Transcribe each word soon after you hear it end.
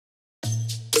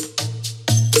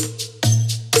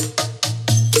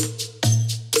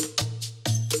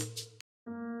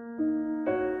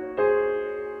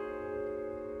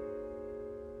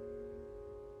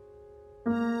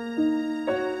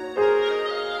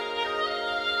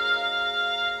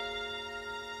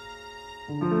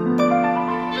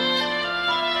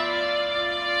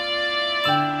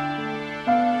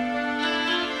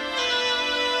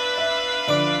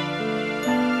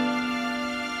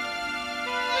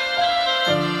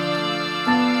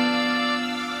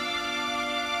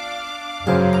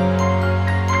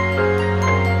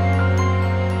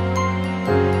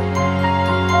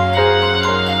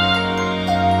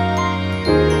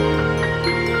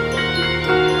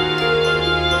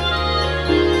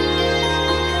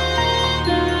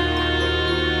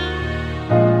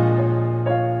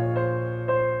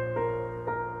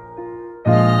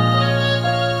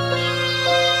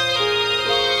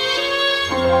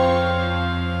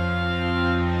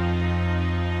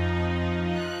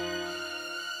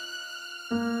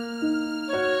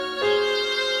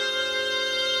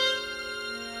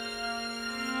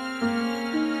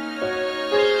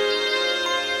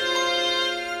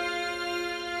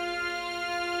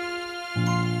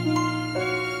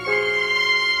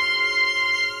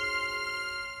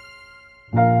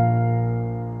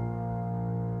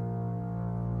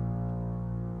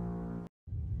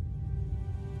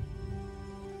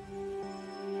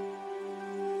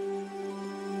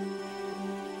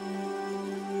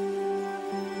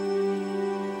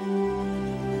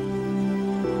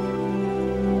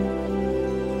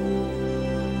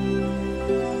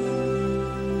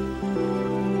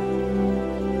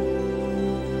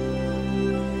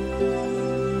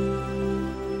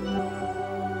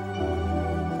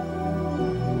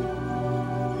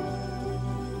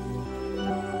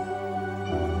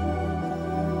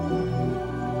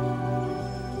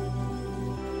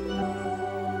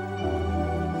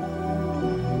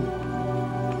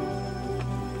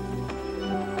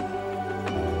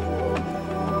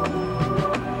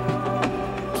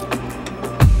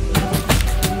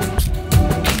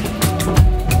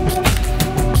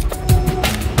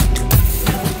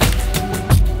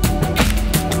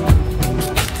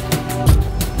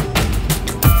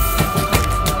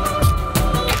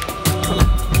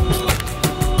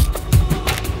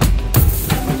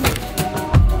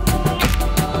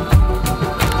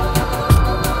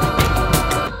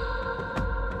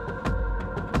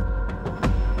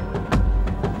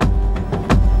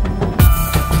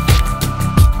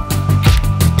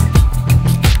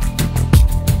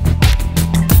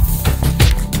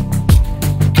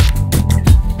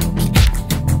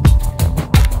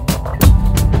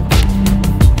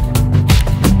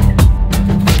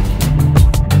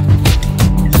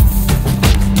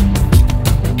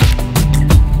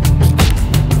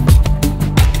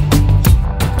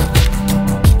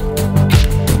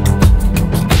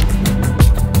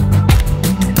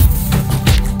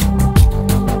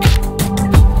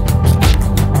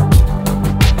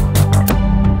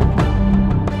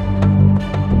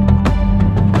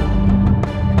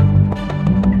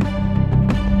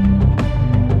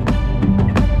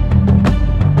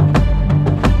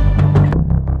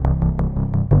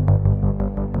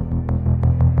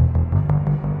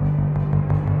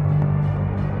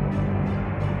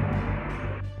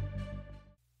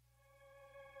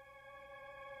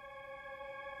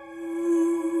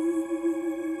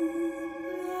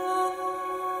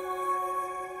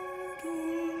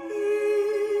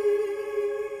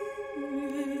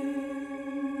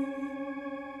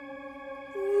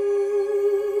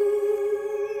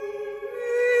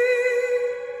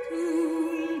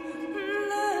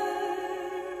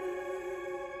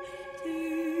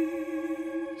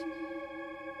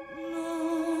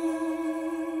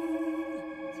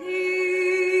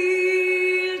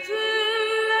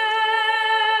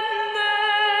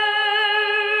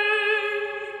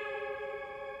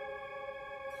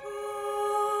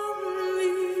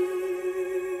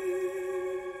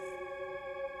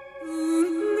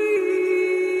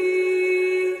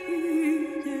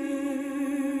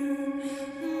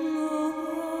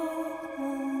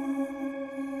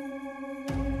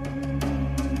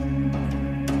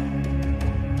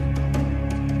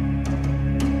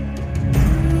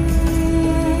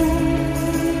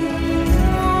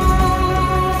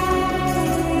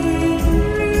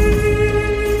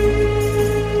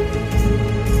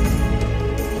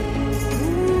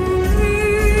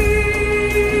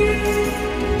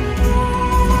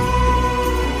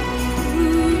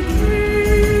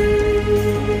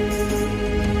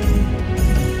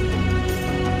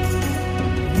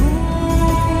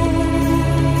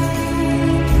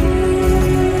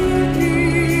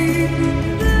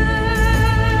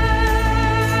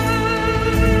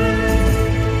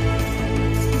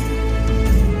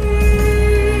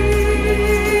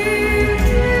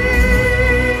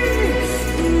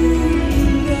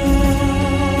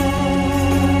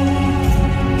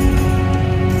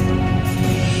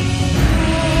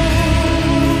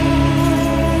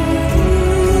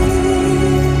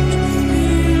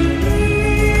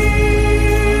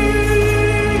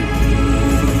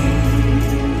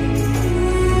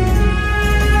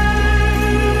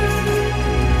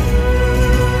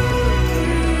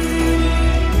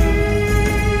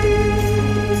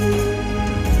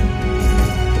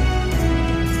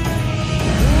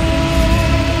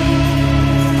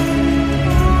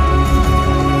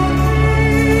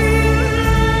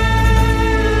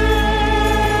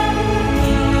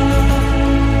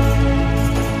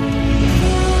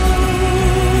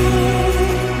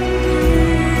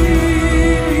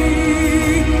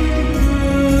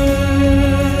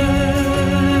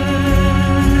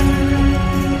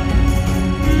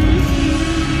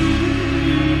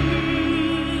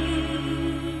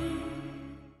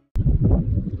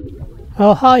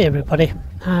Oh, hi everybody.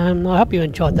 I hope you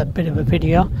enjoyed that bit of a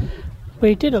video.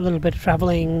 We did a little bit of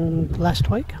travelling last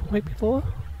week before,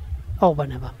 or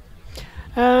whenever.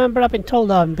 But I've been told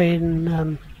I've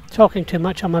been talking too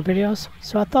much on my videos,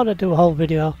 so I thought I'd do a whole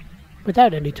video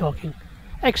without any talking,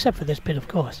 except for this bit, of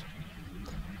course.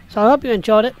 So I hope you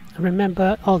enjoyed it, and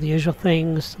remember all the usual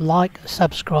things, like,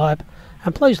 subscribe,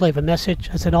 and please leave a message,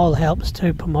 as it all helps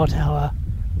to promote our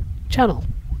channel.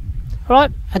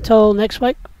 Alright, until next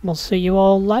week, we'll see you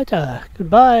all later.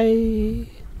 Goodbye.